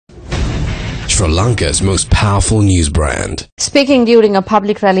Sri Lanka's most powerful news brand. Speaking during a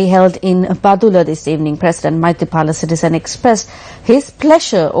public rally held in Badula this evening, President Maithripala Sirisena expressed his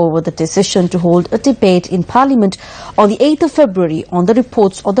pleasure over the decision to hold a debate in Parliament on the 8th of February on the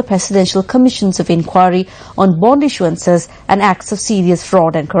reports of the Presidential Commissions of Inquiry on bond issuances and acts of serious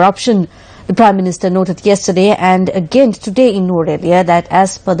fraud and corruption. The Prime Minister noted yesterday and again today in Noor Elia that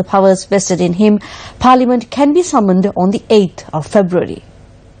as per the powers vested in him, Parliament can be summoned on the 8th of February.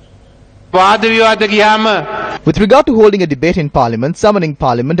 With regard to holding a debate in Parliament, summoning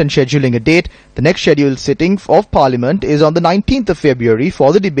Parliament and scheduling a date, the next scheduled sitting of Parliament is on the 19th of February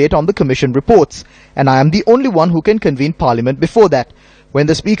for the debate on the Commission reports, and I am the only one who can convene Parliament before that. When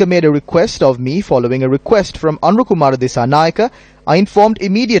the Speaker made a request of me following a request from Anrukumara Dissanayaka, I informed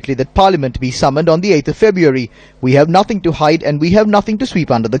immediately that Parliament be summoned on the 8th of February. We have nothing to hide and we have nothing to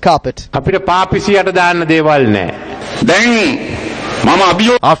sweep under the carpet.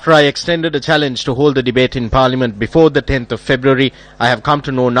 After I extended a challenge to hold the debate in Parliament before the 10th of February, I have come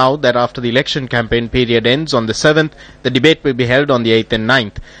to know now that after the election campaign period ends on the 7th, the debate will be held on the 8th and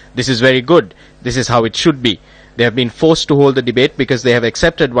 9th. This is very good. This is how it should be. They have been forced to hold the debate because they have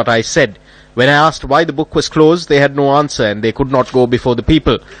accepted what I said. When I asked why the book was closed, they had no answer and they could not go before the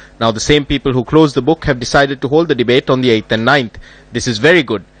people. Now the same people who closed the book have decided to hold the debate on the 8th and 9th. This is very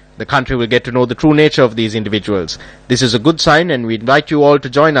good. The country will get to know the true nature of these individuals. This is a good sign and we invite you all to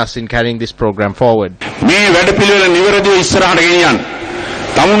join us in carrying this program forward.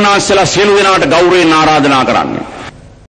 තමුන්නාන්සලා සියලු දෙනාට ගෞරවයෙන් ආරාධනා කරන්නේ